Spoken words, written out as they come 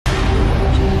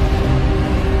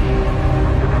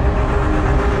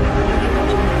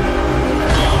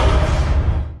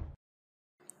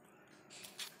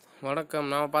வணக்கம்.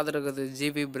 நான் பார்த்துட்டு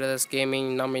GVBrothers கேமிங்.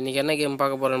 நம்ம இன்றைக்கி என்ன கேம்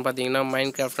பார்க்க போகிறோம்னு பார்த்தீங்கன்னா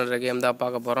மைன்கிராஃப்ட்ன்ற கேம் தான்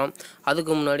பார்க்க போகிறோம்.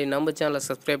 அதுக்கு முன்னாடி நம்ம சேனலை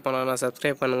சப்ஸ்கிரைப் பண்ணலாம்,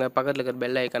 சப்ஸ்கிரைப் பண்ணுங்கள், பக்கத்தில் இருக்கிற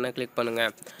பெல் ஐக்கானை கிளிக்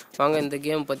பண்ணுங்கள். வாங்க இந்த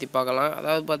கேம் பற்றி பார்க்கலாம்.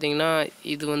 அதாவது பார்த்தீங்கன்னா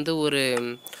இது வந்து ஒரு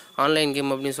ஆன்லைன்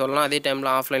கேம் அப்படின்னு சொல்லலாம், அதே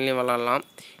டைமில் ஆஃப்லைன்லேயும் விளாட்லாம்.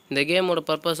 இந்த கேமோட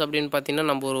பர்பஸ் அப்படின்னு பார்த்தீங்கன்னா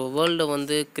நம்ம ஒரு வேர்ல்டை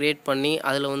வந்து க்ரியேட் பண்ணி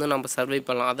அதில் வந்து நம்ம சர்வை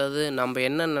பண்ணலாம். அதாவது நம்ம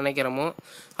என்ன நினைக்கிறோமோ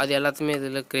அது எல்லாத்தையுமே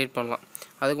இதில் க்ரியேட் பண்ணலாம்.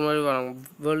 அதுக்கு முன்னாடி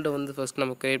வேர்ல்டை வந்து ஃபஸ்ட்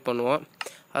நம்ம க்ரியேட் பண்ணுவோம்.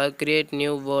 அது கிரியேட்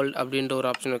நியூ வேர்ல்டு அப்படின்ற ஒரு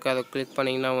ஆப்ஷன் இருக்குது. அதை கிளிக்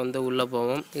பண்ணிங்கன்னா வந்து உள்ளே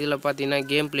போவோம். இதில் பார்த்தீங்கன்னா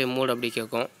கேம் ப்ளே மோட் அப்படி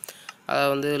கேட்கும். அதை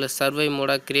வந்து இதில் சர்வை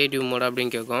மோடா க்ரியேட்டிவ் மோடா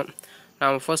அப்படின்னு கேட்கும்.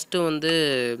 நாம் ஃபஸ்ட்டு வந்து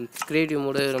க்ரியேட்டிவ்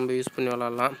மோடு நம்ம யூஸ் பண்ணி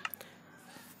விளாட்லாம்.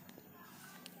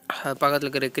 அது பக்கத்தில்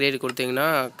இருக்கிற கிரியேட் கொடுத்தீங்கன்னா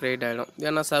க்ரியேட் ஆகிடும்.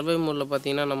 ஏன்னா சர்வை மோடில்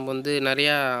பார்த்தீங்கன்னா நம்ம வந்து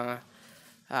நிறையா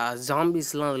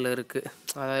ஜாம்பிஸ்லாம் அதில் இருக்குது.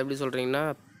 அதை எப்படி சொல்கிறீங்கன்னா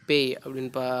பேய்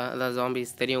அப்படின்னு அதான்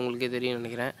ஜாம்பிஸ் தெரியும், உங்களுக்கே தெரியும்னு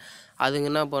நினைக்கிறேன். அதுங்க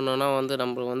என்ன பண்ணோன்னா வந்து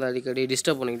நம்ம வந்து அடிக்கடி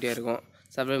டிஸ்டர்ப் பண்ணிக்கிட்டே இருக்கும்.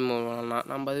 சர்வை மோட் விளாட்லாம்.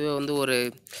 நம்ம அதுவே வந்து ஒரு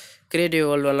க்ரியேட்டிவ்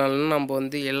வேர்ல்டு விளாட்னா நம்ம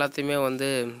வந்து எல்லாத்தையுமே வந்து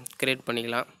க்ரியேட்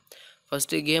பண்ணிக்கலாம்.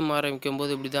 ஃபஸ்ட்டு கேம் ஆரம்பிக்கும்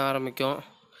போது இப்படி தான் ஆரம்பிக்கும்.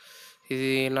 இது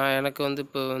எனக்கு வந்து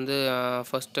இப்போ வந்து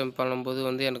ஃபஸ்ட் டைம் பண்ணும்போது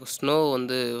வந்து எனக்கு ஸ்னோ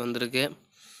வந்து வந்திருக்கு.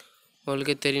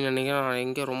 உங்களுக்கே தெரியும் நினைக்கிறேன். நான்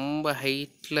எங்கே ரொம்ப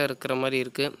ஹைட்டில் இருக்கிற மாதிரி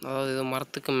இருக்குது. அதாவது இது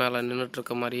மரத்துக்கு மேலே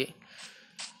நின்றுட்டுருக்க மாதிரி.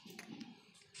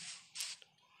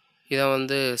 இதான்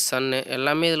வந்து சன்னு.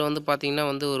 எல்லாமே இதில் வந்து பார்த்திங்கன்னா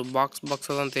வந்து ஒரு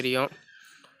பாக்ஸாக தான் தெரியும்.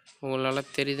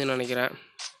 உங்களால் தெரியுதுன்னு நினைக்கிறேன்.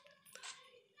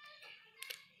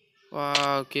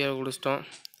 கீழே குடிச்சிட்டோம்.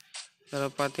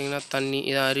 இதில் பார்த்திங்கன்னா தண்ணி,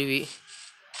 இதான்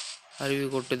அருவி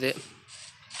கொட்டுது.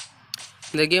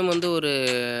 இந்த கேம் வந்து ஒரு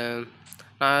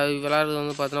நான் விளாட்றது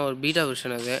வந்து பார்த்தீங்கன்னா ஒரு பீட்டா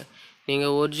வெர்ஷன். அது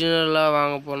நீங்கள் ஒரிஜினலாக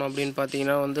வாங்க போனோம் அப்படின்னு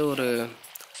பார்த்தீங்கன்னா வந்து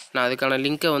நான் அதுக்கான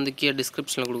லிங்க்கை வந்து கீழே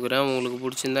டிஸ்கிரிப்ஷனில் கொடுக்குறேன். உங்களுக்கு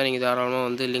பிடிச்சிருந்தா நீங்கள் தாராளமாக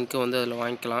வந்து லிங்க்கை வந்து அதில்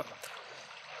வாங்கிக்கலாம்.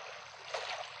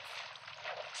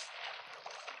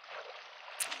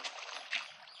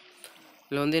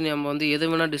 இதில் வந்து நம்ம வந்து எது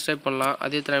வேணால் டிஸ்கிரைப் பண்ணலாம்.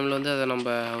 அதே டைமில் வந்து அதை நம்ம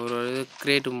ஒரு இது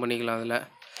க்ரியேட்டும் பண்ணிக்கலாம். அதில்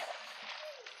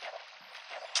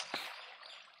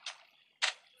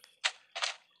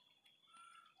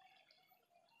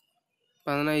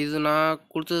அதனால் இது நான்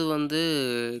கொடுத்தது வந்து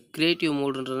க்ரியேட்டிவ்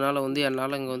மோடுன்றதுனால வந்து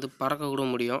என்னால் இங்கே வந்து பறக்க கூட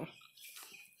முடியும்.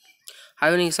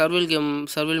 அதுவே நீங்கள்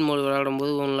சர்வைவல் மோடு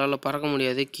விளையாடும்போது உங்களால் பறக்க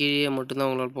முடியாது, கீழே மட்டும்தான்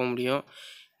உங்களால் போக முடியும்.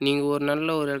 நீங்கள் ஒரு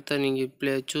நல்ல ஒரு இடத்த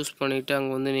நீங்கள் சூஸ் பண்ணிவிட்டு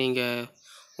அங்கே வந்து நீங்கள்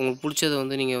உங்களுக்கு பிடிச்சதை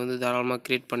வந்து நீங்கள் வந்து தாராளமாக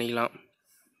க்ரியேட் பண்ணிக்கலாம்.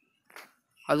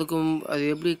 அது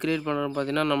எப்படி க்ரியேட் பண்ணுறோன்னு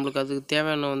பார்த்தீங்கன்னா நம்மளுக்கு அதுக்கு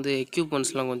தேவையான வந்து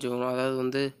எக்யூப்மெண்ட்ஸ்லாம் கொஞ்சம் வேணும். அதாவது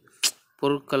வந்து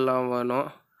பொருட்கள்லாம் வேணும்.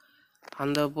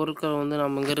 அந்த பொருட்கள் வந்து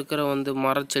நம்ம இங்கே இருக்கிற வந்து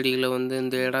மரச்செடிகளை வந்து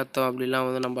இந்த இடத்தம் அப்படிலாம்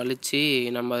வந்து நம்ம அழித்து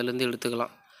நம்ம அதுலேருந்து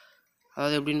எடுத்துக்கலாம்.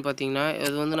 அதாவது எப்படின்னு பார்த்தீங்கன்னா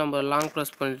இது வந்து நம்ம லாங்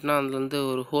ப்ரெஸ் பண்ணிட்டோன்னா அதுலேருந்து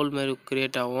ஒரு ஹோல் மாரி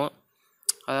க்ரியேட் ஆகும்.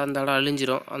 அதாவது அந்த இடம்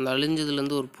அழிஞ்சிரும். அந்த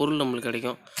அழிஞ்சதுலேருந்து ஒரு பொருள் நம்மளுக்கு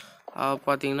கிடைக்கும்.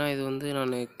 பார்த்தீங்கன்னா இது வந்து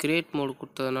நான் க்ரியேட் மோடு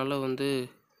கொடுத்ததுனால வந்து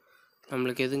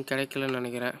நம்மளுக்கு எதுவும் கிடைக்கலன்னு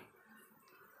நினைக்கிறேன்.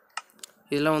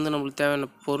 இதெல்லாம் வந்து நம்மளுக்கு தேவையான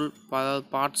பொருள், அதாவது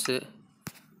பார்ட்ஸு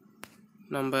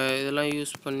நம்ம இதெல்லாம்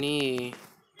யூஸ் பண்ணி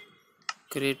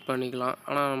க்ரியேட் பண்ணிக்கலாம்.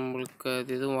 ஆனால் நம்மளுக்கு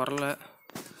அது எதுவும் வரல.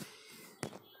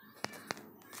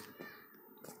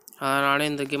 நானே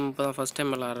இந்த கேம் இப்போ தான் ஃபஸ்ட்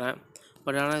டைம் விளாட்றேன்.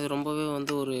 பட் ஆனால் இது ரொம்பவே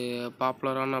வந்து ஒரு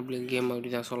பாப்புலரான கேம்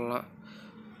அப்படி தான் சொல்லலாம்.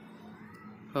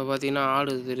 இப்போ பார்த்திங்கன்னா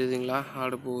ஆடு தெரியுதுங்களா,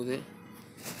 ஆடு போகுது.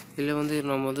 இதில் வந்து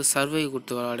நம்ம வந்து சர்வை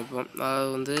கொடுத்து விளையாடிப்போம்.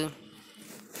 அதாவது வந்து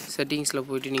செட்டிங்ஸில்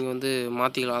போய்ட்டு நீங்கள் வந்து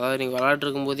மாற்றிக்கலாம். அதாவது நீங்கள்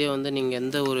விளையாட்ருக்கும் போதே வந்து நீங்கள்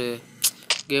எந்த ஒரு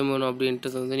கேம் வேணும்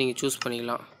அப்படின்றது வந்து நீங்கள் சூஸ்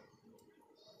பண்ணிக்கலாம்.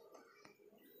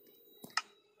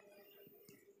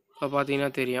 இப்போ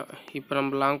பார்த்தீங்கன்னா தெரியும். இப்போ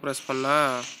நம்ம லாங் ப்ரெஸ்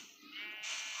பண்ணால்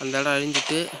அந்த இடம்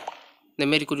அழிஞ்சிட்டு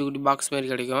இந்தமாரி குட்டி குட்டி பாக்ஸ் மாரி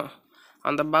கிடைக்கும்.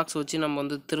 அந்த பாக்ஸ் வச்சு நம்ம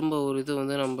வந்து திரும்ப ஒரு இது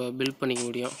வந்து நம்ம பில்ட் பண்ணிக்க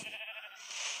முடியும்.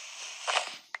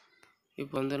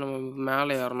 இப்போ வந்து நம்ம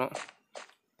மேலே ஏறணும்.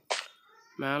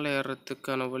 மேலே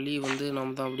ஏறுறதுக்கான வழி வந்து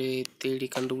நம்ம தான் அப்படியே தேடி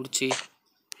கண்டுபிடிச்சி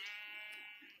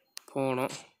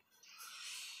போகணும்.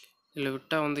 இதில்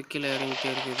விட்டால் வந்து கீழே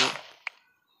இறங்கிட்டே இருக்குது.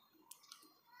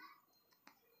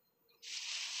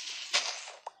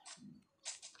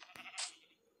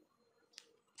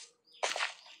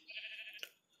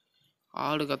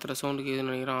 ஆடு கத்துற சவுண்டுக்கு எதுன்னு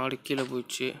நினைக்கிறேன். ஆடு கீழே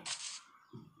போயிடுச்சு.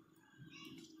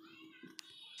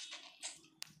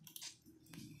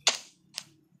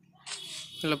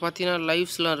 இதில் பார்த்தீங்கன்னா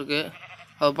லைஃப்ஸ்லாம் இருக்குது.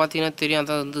 அது பார்த்தீங்கன்னா தெரியும்,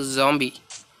 அதான் வந்து ஜாம்பி.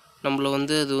 நம்மளை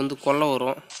வந்து அது வந்து கொல்ல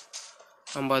வரும்.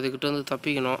 நம்ம அதுக்கிட்ட வந்து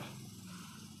தப்பிக்கணும்.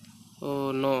 ஓ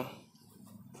நோ,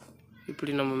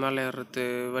 இப்படி நம்ம மேலே ஏறுறது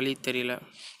வழி தெரியல.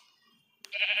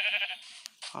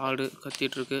 ஆடு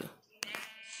கத்திகிட்ருக்கு.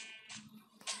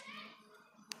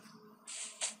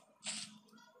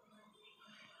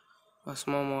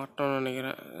 வசமாக மாட்டோம்னு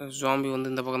நினைக்கிறேன். ஜாம்பி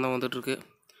வந்து இந்த பக்கம் தான் வந்துட்டுருக்கு.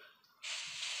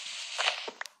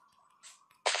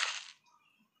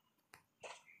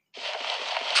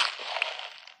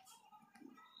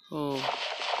 ஓ,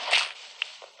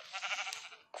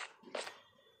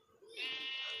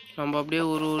 நம்ம அப்படியே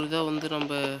ஒரு இதாக வந்து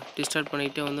நம்ம டிஸ்டார்ட்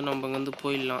பண்ணிக்கிட்டே வந்து நம்ம இங்கேருந்து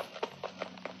போயிடலாம்.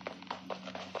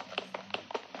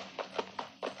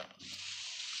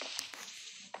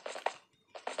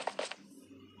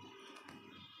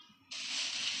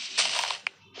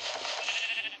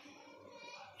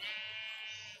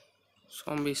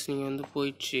 சாம்பிஸ் நீங்கள் வந்து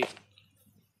போயிடுச்சு.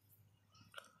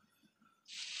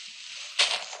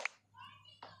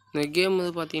 இந்த கேம்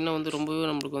வந்து பார்த்திங்கன்னா வந்து ரொம்பவே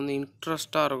நம்மளுக்கு வந்து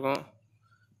இன்ட்ரெஸ்ட்டாக இருக்கும்.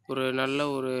 ஒரு நல்ல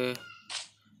ஒரு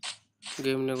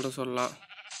கேம்னு கூட சொல்லலாம்.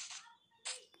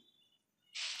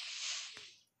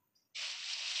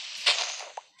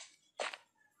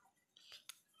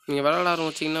 நீங்கள் விளாட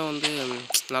ஆரம்பிச்சிங்கன்னா வந்து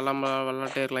நல்லா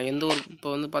விளாட்டே இருக்கலாம். எந்த ஒரு இப்போ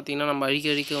வந்து பார்த்திங்கன்னா நம்ம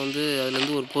அடிக்க வந்து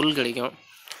அதுலேருந்து ஒரு பொருள் கிடைக்கும்.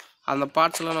 அந்த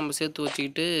பார்ட்ஸ்லாம் நம்ம சேர்த்து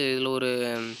வச்சுக்கிட்டு இதில் ஒரு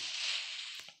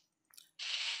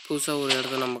புதுசாக ஒரு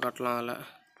இடத்த நம்ம கட்டலாம்.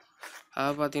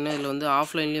 அதாவது பார்த்திங்கன்னா இதில் வந்து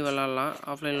ஆஃப்லைன்லேயும் விளாட்லாம்.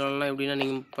 ஆஃப்லைனில் விளாட்லாம் எப்படின்னா,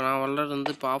 நீங்கள் இப்போ நான் விளாட்றது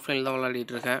வந்து இப்போ ஆஃப்லைனில் தான்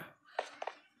விளாடிட்டுருக்கேன்.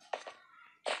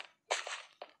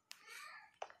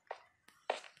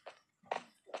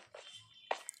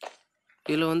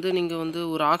 இதில் வந்து நீங்கள் வந்து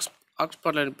ஒரு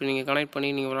ஹாட்ஸ்பாட்டில் இப்போ நீங்கள் கனெக்ட்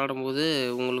பண்ணி நீங்கள் விளாடும்போது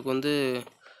உங்களுக்கு வந்து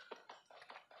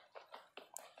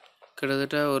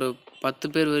கிட்டத்தட்ட ஒரு 10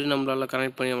 பேர் வரையும் நம்மளால்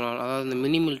கனெக்ட் பண்ணி விளாடலாம். அதாவது இந்த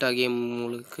மினிமில்டா கேம்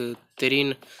உங்களுக்கு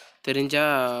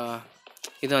தெரிஞ்சால்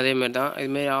இதுவும் அதேமாரி தான்.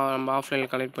 இதுமாரி நம்ம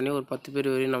ஆஃப்லைனில் கனெக்ட் பண்ணி ஒரு 10 பேர்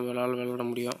வரையும் நம்ம விளாட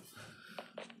முடியும்.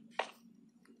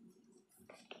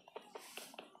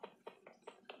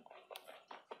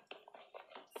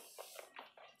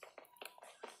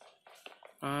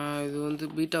 இது வந்து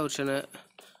பீட்டா வெர்ஷனு.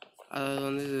 அது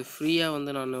வந்து ஃப்ரீயாக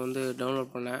வந்து நான் வந்து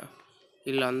டவுன்லோட் பண்ணேன்.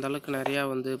 இல்லை அந்தளவுக்கு நிறையா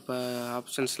வந்து இப்போ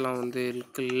ஆப்ஷன்ஸ்லாம் வந்து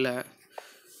இல்லை.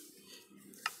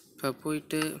 இப்போ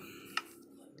போயிட்டு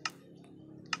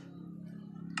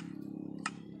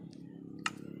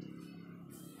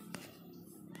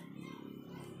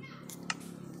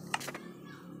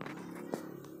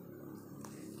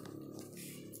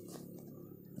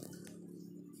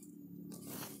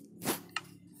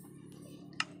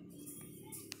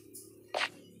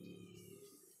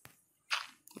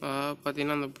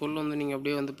பார்த்திங்கன்னா அந்த பொருள் வந்து நீங்கள்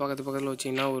அப்படியே வந்து பக்கத்தில்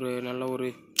வச்சிங்கன்னா ஒரு நல்ல ஒரு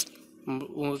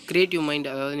உங்கள் க்ரியேட்டிவ் மைண்ட்,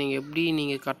 அதாவது நீங்கள் எப்படி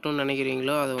நீங்கள் கட்டணும்னு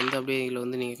நினைக்கிறீங்களோ அதை வந்து அப்படியே இதில்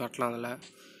வந்து நீங்கள் கட்டலாம்.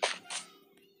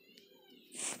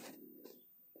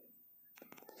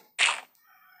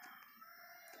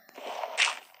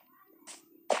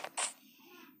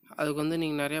 அதுக்கு வந்து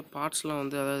நீங்கள் நிறையா பார்ட்ஸ்லாம்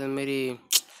வந்து அதாவது இதுமாரி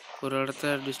ஒரு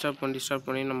இடத்த டிஸ்டர்ப்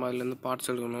பண்ணி நம்ம அதுலேருந்து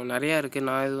பார்ட்ஸ் எடுக்கணும். நிறையா இருக்குது.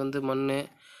 நான் இது வந்து மண்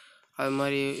அது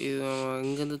மாதிரி இது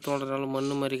இங்கேருந்து தோன்றதுனால மண்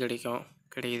மாதிரி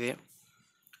கிடைக்குது.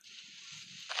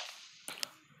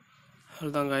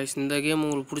 அதுதான் காய்ஸ், இந்த கேம்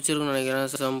உங்களுக்கு பிடிச்சிருக்குன்னு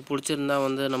நினைக்கிறேன். பிடிச்சிருந்தா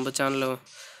வந்து நம்ம சேனலை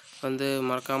வந்து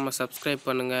மறக்காமல் சப்ஸ்கிரைப்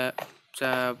பண்ணுங்கள்.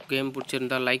 கேம்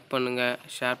பிடிச்சிருந்தா லைக் பண்ணுங்கள்,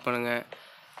 ஷேர் பண்ணுங்கள்.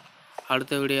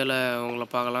 அடுத்த வீடியோவில் உங்களை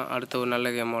பார்க்கலாம், அடுத்த ஒரு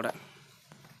நல்ல கேமோட.